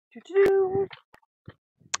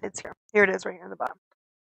 It's here. Here it is right here in the bottom.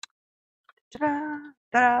 Ta-da,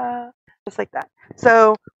 ta-da, just like that.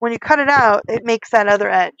 So when you cut it out, it makes that other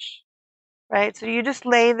edge, right? So you just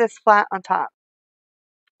lay this flat on top,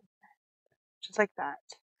 just like that.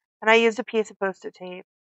 And I used a piece of Post-it tape,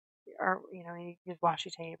 or you use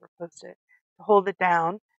washi tape or Post-it to hold it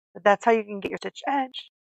down. But that's how you can get your stitch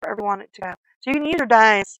edge wherever you want it to go. So you can use your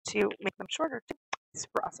dies to make them shorter too.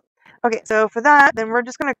 Super awesome. Okay, so for that, then we're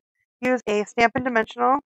just gonna use a Stampin'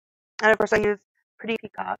 Dimensional, and of course I use Pretty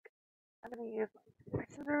Peacock. I'm gonna use my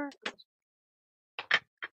scissors.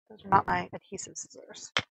 Those are not my adhesive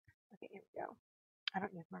scissors. Okay, here we go. I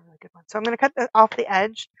don't use my really good one. So I'm going to cut off the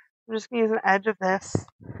edge. I'm just going to use an edge of this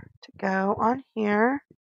to go on here.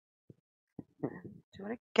 Do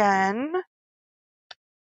it again.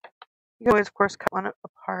 You can always, of course, cut one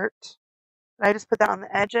apart. But I just put that on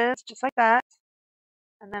the edges, just like that.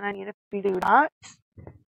 And then I need a glue dot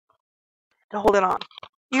to hold it on.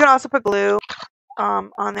 You can also put glue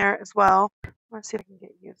on there as well. Let's see if I can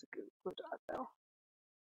use a glue dot, though.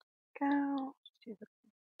 Go. Just use it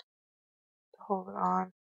to hold it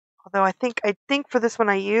on. Although I think for this one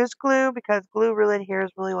I used glue because glue really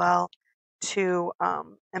adheres really well to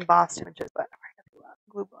embossed images. But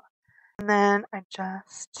glue block, and then I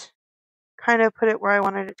just kind of put it where I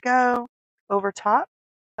wanted it to go, over top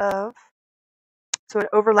of, so it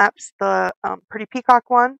overlaps the Pretty Peacock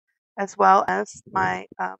one as well as my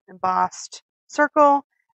embossed circle.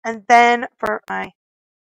 And then for my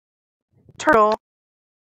turtle,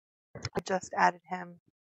 I just added him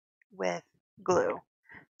with glue.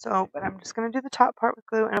 So, but I'm just going to do the top part with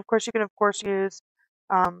glue. And of course, you can, use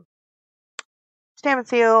stamp and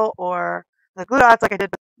seal or the glue dots like I did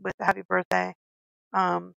with the happy birthday.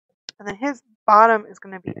 And then his bottom is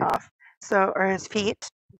going to be off. So, or his feet,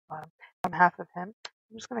 bottom half of him.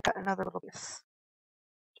 I'm just going to cut another little piece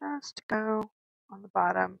just to go on the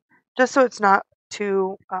bottom, just so it's not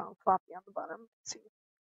too floppy on the bottom. Let's see.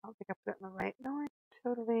 I don't think I put it in the right. No, I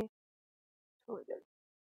totally did.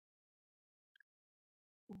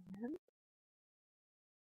 And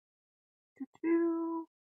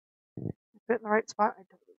put it in the right spot. I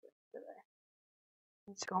totally did. Did I?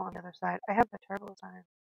 Let's go on the other side. I have the terrible time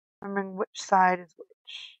remembering which side is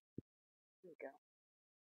which. There we go.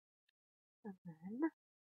 And then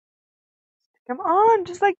stick them on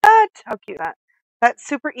just like that. How cute that. That's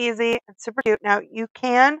super easy and super cute. Now you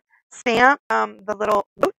can stamp the little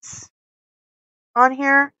notes on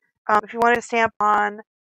here. If you wanted to stamp on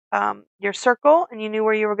your circle and you knew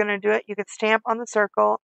where you were going to do it, you could stamp on the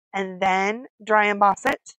circle and then dry emboss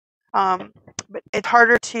it. but it's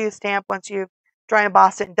harder to stamp once you've dry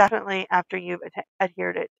embossed it, and definitely after you've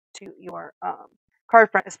adhered it to your card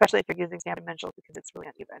front, especially if you're using stamp dimensional because it's really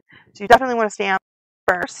uneven. So you definitely want to stamp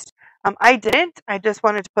first. I didn't. I just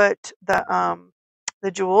wanted to put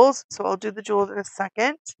the jewels, so I'll do the jewels in a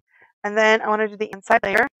second, and then I want to do the inside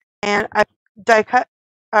layer, and I die cut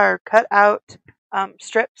or cut out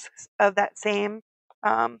strips of that same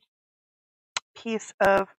piece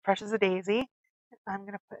of Fresh as a Daisy. I'm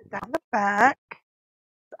going to put it down the back.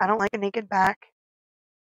 I don't like a naked back.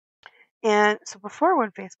 And so before,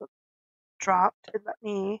 when Facebook dropped, it let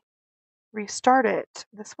me restart it.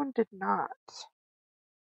 This one did not.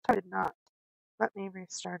 It did not let me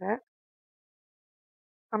restart it.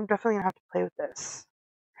 I'm definitely going to have to play with this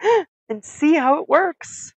and see how it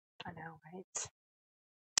works. I know, right?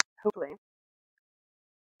 Hopefully.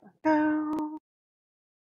 Go.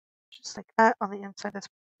 Just like that on the inside, this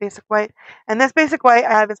basic white. And this basic white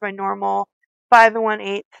I have is my normal 5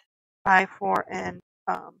 1/8 by 4 and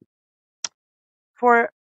 5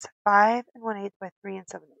 1/8 by 3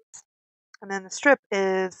 7/8. And then the strip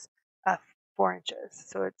is 4 inches,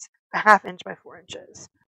 so it's a 1/2 inch by 4 inches.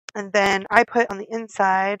 And then I put on the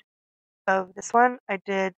inside of this one, I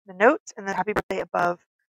did the notes and the happy birthday above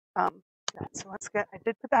that. So let's get, I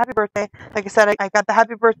did put the happy birthday. Like I said, I got the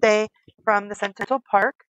happy birthday from the Centennial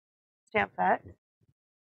Park stamp set.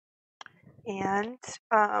 And,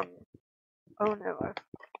 oh no,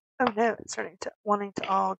 it's starting to, wanting to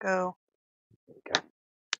all go. There we go.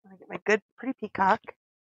 I'm going to get my good, pretty peacock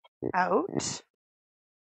out.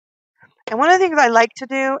 And one of the things I like to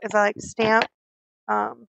do is I like to stamp,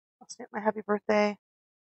 I'll stamp my happy birthday.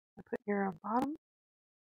 I put here on the bottom.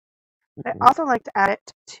 But I also like to add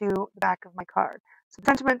it to the back of my card. So the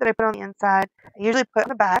sentiment that I put on the inside, I usually put on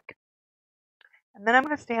the back. And then I'm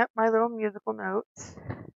going to stamp my little musical notes.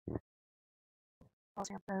 I'll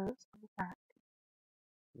stamp those on the back.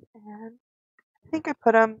 And I think I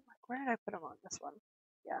put them, where did I put them on this one?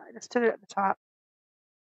 Yeah, I just did it at the top.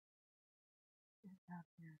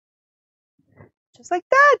 Just like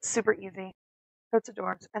that, super easy. So it's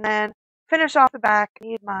adorable. And then finish off the back, I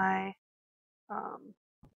need my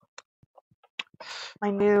my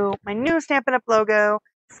new Stampin' Up! Logo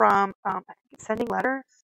from I think it's Sending Letters.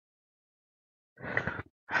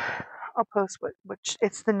 I'll post which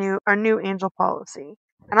it's our new angel policy,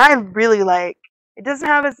 and I really like. It doesn't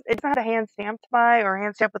have a hand stamped by or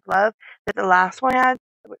hand stamped with love that the last one had,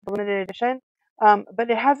 the limited edition. But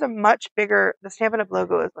it has a much bigger. The Stampin' Up!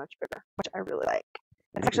 Logo is much bigger, which I really like.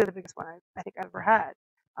 It's actually the biggest one I think I've ever had.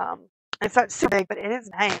 It's not super big, but it is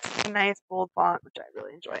nice. It's a nice bold font, which I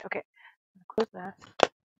really enjoy. Okay, I'm gonna close this.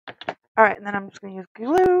 All right, and then I'm just going to use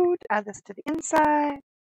glue to add this to the inside.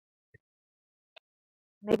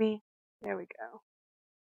 Maybe. There we go.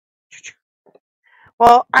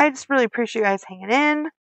 Well, I just really appreciate you guys hanging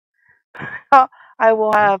in. I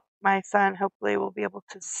will have my son, hopefully, will be able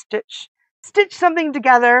to stitch something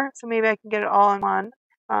together. So maybe I can get it all in one.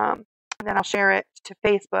 And then I'll share it to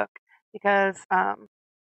Facebook because,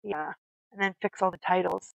 yeah. And then fix all the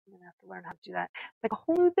titles. I'm going to have to learn how to do that. It's like a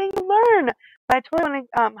whole new thing to learn. But I totally want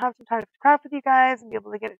to have some time to craft with you guys and be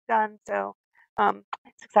able to get it done. So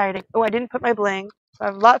it's exciting. Oh, I didn't put my bling. So I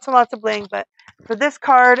have lots and lots of bling. But for this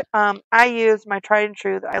card, I used my tried and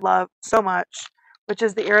true that I love so much, which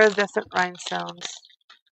is the iridescent rhinestones.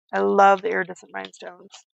 I love the iridescent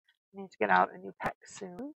rhinestones. I need to get out a new pack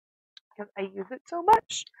soon because I use it so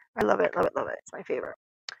much. I love it, love it, love it. It's my favorite.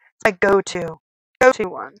 It's my go-to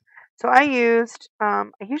one. So I used, I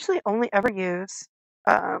usually only ever use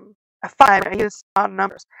a 5. I use odd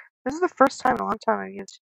numbers. This is the first time in a long time I've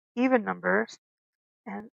used even numbers.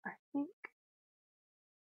 And I think,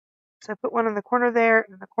 so I put one in the corner there,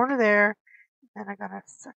 and in the corner there, and I got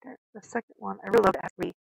the second one. I really love it. I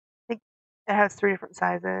think it has 3 different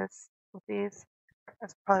sizes with these.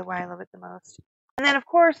 That's probably why I love it the most. And then, of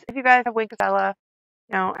course, if you guys have Winkazella,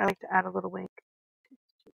 I like to add a little wink.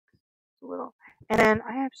 A little. And then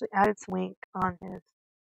I actually added some wink on his,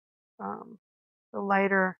 the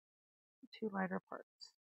 2 lighter parts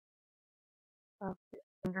of the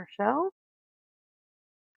undershell,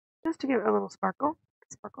 just to give it a little sparkle.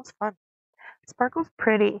 Sparkle's fun. Sparkle's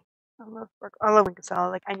pretty. I love sparkle. I love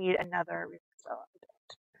Winkazella. Like, I need another Winkazella.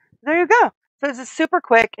 There you go. So it's a super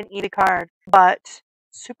quick and easy card, but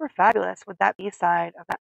super fabulous with that B-side of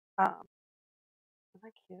that. Isn't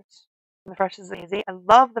that cute? And the Fresh as a Daisy. I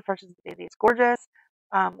love the Fresh as a Daisy. It's gorgeous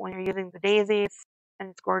when you're using the daisies, and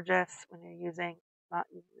it's gorgeous when you're not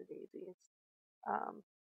using the daisies.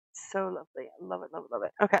 So lovely. I love it, love it, love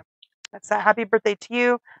it. Okay. That's that. Happy birthday to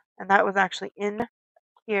you. And that was actually in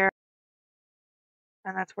here.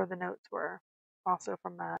 And that's where the notes were also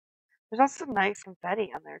from that. There's also some nice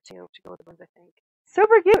confetti on there too to go with the ones, I think.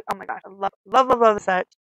 Super cute. Oh my gosh, I love the set.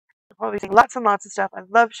 I'll probably seeing lots and lots of stuff. I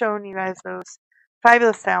love showing you guys those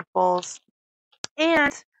fabulous samples.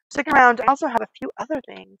 And sticking around, I also have a few other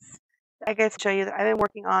things that I guess show you that I've been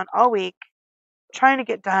working on all week, trying to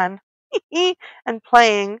get done, and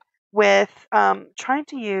playing with trying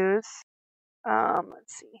to use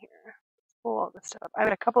let's see here. Let's pull all this stuff up. I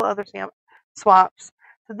had a couple other swaps.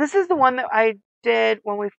 So this is the one that I did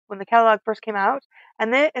when the catalog first came out,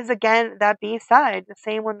 and this is again that B side, the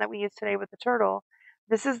same one that we used today with the turtle.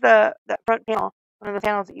 This is the front panel, one of the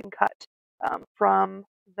panels that you can cut from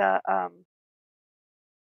the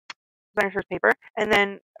designer's paper, and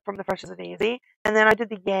then from the Fresh as a Daisy, and then I did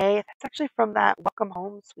the Yay. That's actually from that Welcome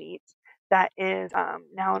Home suite that is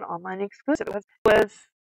now an online exclusive. It was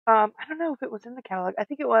I don't know if it was in the catalog. I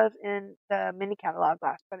think it was in the mini catalog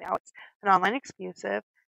last, but now it's an online exclusive.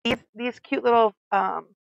 These cute little the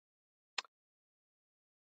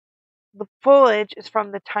foliage is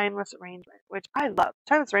from the Timeless Arrangement, which I love.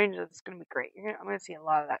 Timeless Arrangement is going to be great. I'm going to see a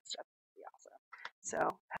lot of that stuff. Awesome.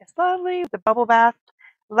 So it's lovely. The bubble bath.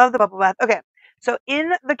 Love the bubble bath. Okay, so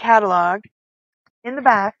in the catalog, in the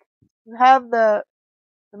back, you have the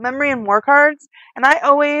memory and more cards, and I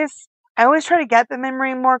always try to get the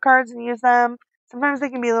memory and more cards and use them. Sometimes they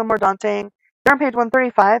can be a little more daunting. They're on page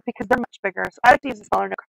 135 because they're much bigger, so I like to use a smaller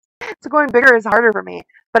note. So going bigger is harder for me,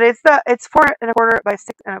 but it's 4.25 by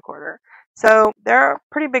 6.25. So they're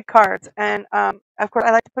pretty big cards, and of course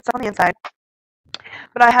I like to put stuff on the inside.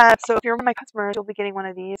 But I have, so if you're one of my customers, you'll be getting one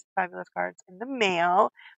of these fabulous cards in the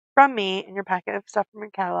mail from me in your packet of stuff from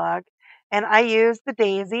your catalog. And I use the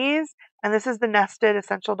daisies, and this is the nested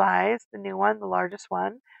essential dies, the new one, the largest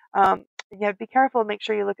one. You have to be careful, make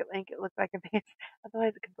sure you look at Link, it looks like a base,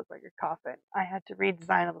 otherwise it can look like a coffin. I had to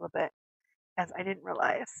redesign a little bit, as I didn't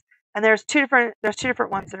realize. And there's two different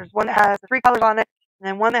ones. There's one that has the 3 colors on it, and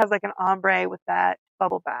then one that has like an ombre with that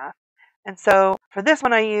bubble bath. And so for this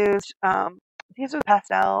one I used these are the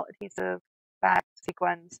pastel adhesive back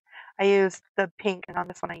sequins. I used the pink, and on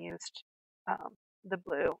this one I used the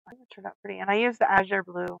blue. I think it turned out pretty. And I used the azure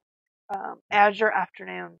blue. Azure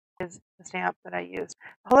Afternoon is the stamp that I used.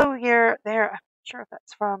 Hello here, there. I'm not sure if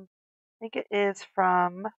that's from. I think it is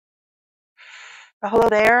from. Hello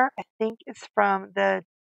there. I think it's from the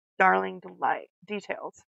Darling Delight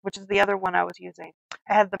Details, which is the other one I was using.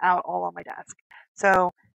 I have them out all on my desk.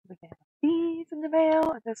 So we get these in the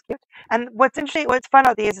mail. That's cute. And what's interesting, what's fun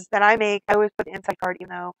about these is that I always put the inside card,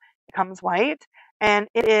 even though it comes white, and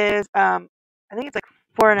it is I think it's like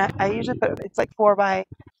I usually put it's like 4 by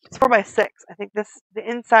 6. I think the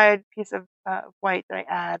inside piece of white that I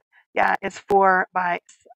add, yeah, is 4 by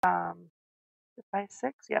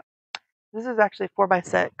 6. Yep. This is actually 4 by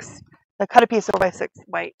 6. I cut a piece of 4 by 6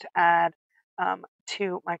 white to add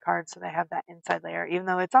to my card, so they have that inside layer. Even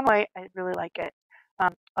though it's on white, I really like it.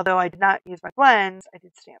 Although I did not use my blends, I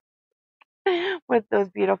did stamp with those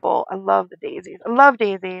beautiful. I love the daisies. I love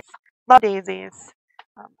daisies. Love daisies.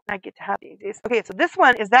 I get to have daisies. Okay, so this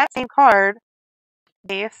one is that same card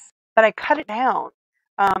base, but I cut it down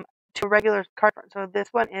to a regular card front. So this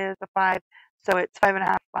one is a 5, so it's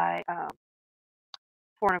 5.5 by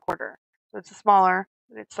 4.25. So it's a smaller,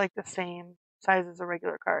 but it's like the same size as a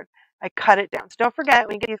regular card. I cut it down. So don't forget,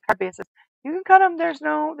 when you get these card bases, you can cut them. There's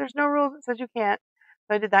no rules that says you can't.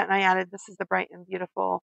 So I did that, and I added, this is the bright and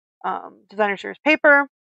beautiful designer series paper,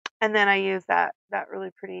 and then I used that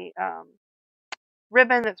really pretty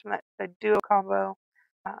ribbon that's from that duo combo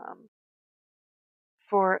to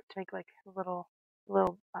make like a little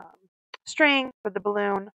string for the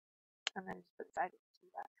balloon, and then just put inside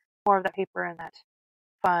more of that paper and that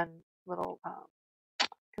fun little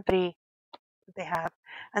confetti that they have,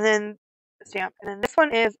 and then the stamp. And then this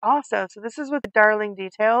one is also, so this is with the Darling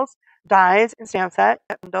Details dies and stamp set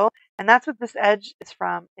bundle, and that's what this edge is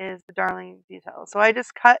from, is the Darling Details. So I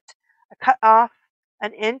just cut off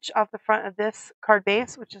an inch off the front of this card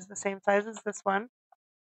base, which is the same size as this one,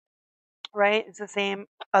 right? It's the same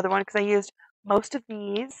other one because I used most of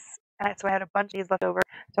these, and so I had a bunch of these left over.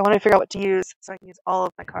 So I wanted to figure out what to use so I can use all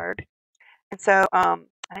of my card. And so I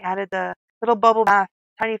added the little bubble bath,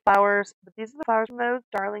 tiny flowers, but these are the flowers from those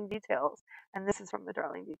Darling Details, and this is from the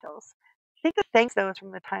Darling Details. I think the thanks though is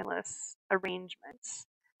from the Timeless Arrangements,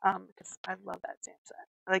 because I love that stamp set.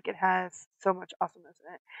 Like, it has so much awesomeness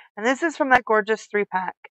in it. And this is from that gorgeous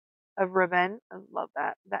 3-pack of ribbon. I love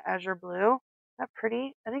that azure blue. Isn't that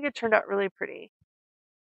pretty? I think it turned out really pretty.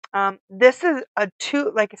 This is a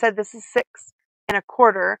 2, like I said, this is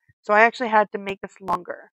 6.25, so I actually had to make this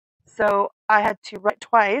longer. So I had to write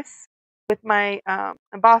twice with my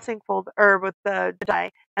embossing folder or with the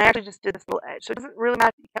die, and I actually just did this little edge. So it doesn't really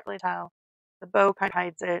matter. You can't really tell. The bow kind of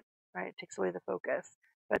hides it, right? It takes away the focus.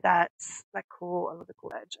 But that's that cool. I love the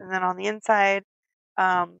cool edge. And then on the inside,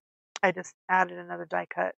 um, I just added another die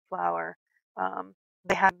cut flower. Um,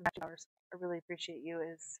 they had matching flowers. I really appreciate you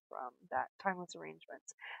is from that Timeless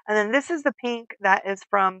Arrangements. And then this is the pink that is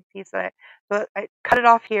from the piece that I cut it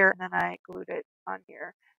off here and then I glued it on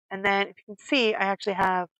here. And then if you can see, I actually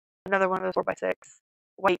have another one of those 4x6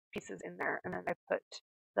 white pieces in there. And then I put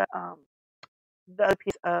the other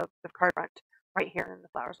piece of the card front right here and the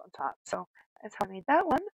flowers on top. So that's how I made that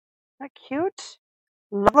one. Isn't that cute?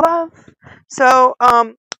 Love, love. So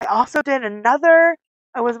I also did another.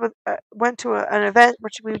 I was with went to an event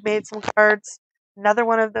which we made some cards. Another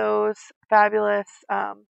one of those fabulous,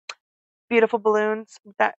 beautiful balloons.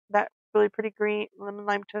 That really pretty green lemon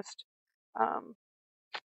lime twist. Um,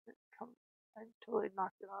 I totally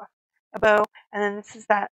knocked it off. A bow, and then this is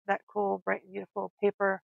that cool, bright, and beautiful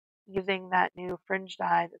paper using that new fringe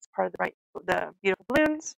dye that's part of the beautiful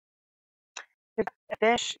balloons. There's a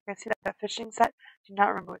fish. You guys see that fishing set? Do not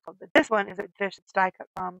remember what it's called, but this one is a fish that's die cut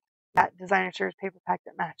from that designer series paper pack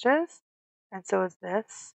that matches, and so is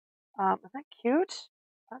this. Isn't that cute?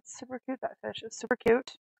 That's super cute. That fish is super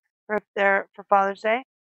cute. For Father's Day.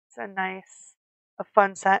 It's a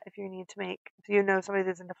fun set if you need to make. If you know somebody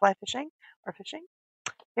that's into fly fishing or fishing.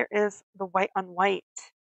 Here is the white on white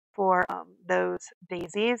for those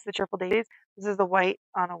daisies, the triple daisies. This is the white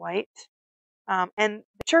on a white. And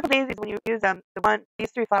the triple daisies, when you use them,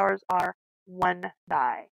 these three flowers are one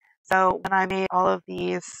dye. So when I made all of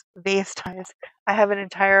these vase dies, I have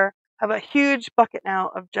a huge bucket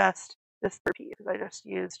now of just this piece because I just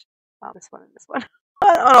used this one and this one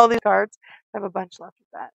on all these cards. I have a bunch left of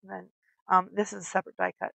that, and then this is a separate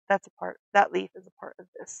die cut. That leaf is a part of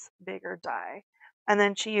this bigger die, and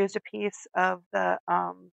then she used a piece of the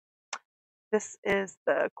this is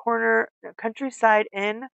the corner countryside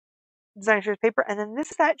inn designer series paper, and then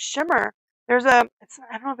this is that shimmer. I don't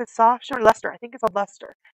know if it's soft shimmer, luster. I think it's called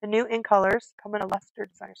luster. The new in colors come in a luster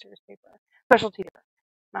designer series paper, specialty paper,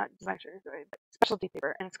 not designer series, but specialty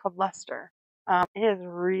paper, and it's called luster. It is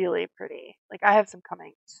really pretty. Like I have some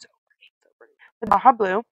coming, so pretty, so pretty. The Baja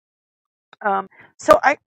Blue. Um, so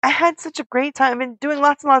I had such a great time. I've been doing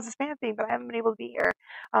lots and lots of stamping, but I haven't been able to be here.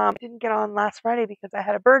 I didn't get on last Friday because I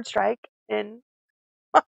had a bird strike in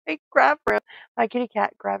my crab room. My kitty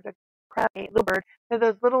cat grabbed a little bird. There are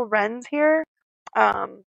those little wrens here. They're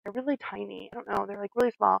really tiny. I don't know. They're like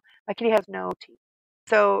really small. My kitty has no teeth,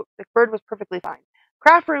 so the bird was perfectly fine.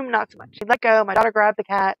 Craft room, not so much. He let go. My daughter grabbed the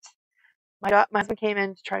cat. My husband came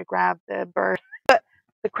in to try to grab the bird, but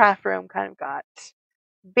the craft room kind of got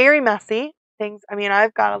very messy.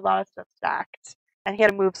 I've got a lot of stuff stacked, and he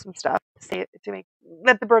had to move some stuff to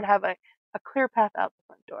let the bird have a clear path out the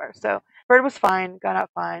front door. So bird was fine, got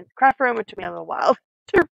out fine. Craft room, it took me a little while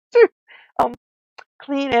to um,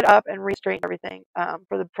 clean it up and re-straighten everything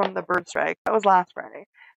from the bird strike. That was last Friday.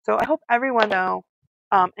 So I hope everyone though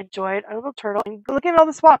enjoyed a little turtle and looking at all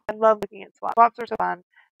the swaps. I love looking at swaps. Swaps are so fun.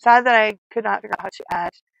 Sad that I could not figure out how to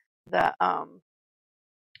add the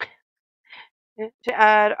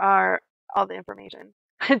our all the information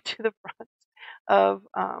to the front of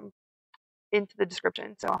into the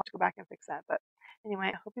description. So I'll have to go back and fix that. But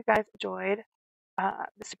anyway, I hope you guys enjoyed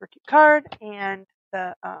the super cute card and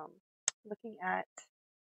the looking at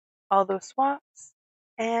all those swaps.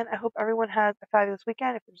 And I hope everyone has a fabulous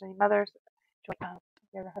weekend. If there's any mothers, if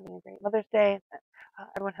you're having a great Mother's Day,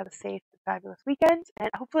 everyone have a safe, fabulous weekend. And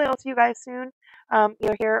hopefully I'll see you guys soon,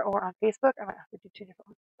 either here or on Facebook. I might have to do two different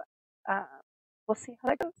ones, but we'll see how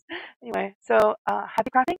that goes. Anyway, so happy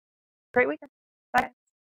crafting. Great weekend. Bye.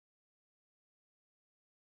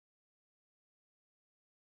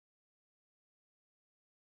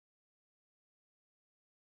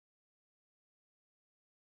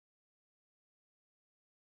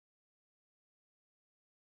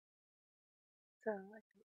 So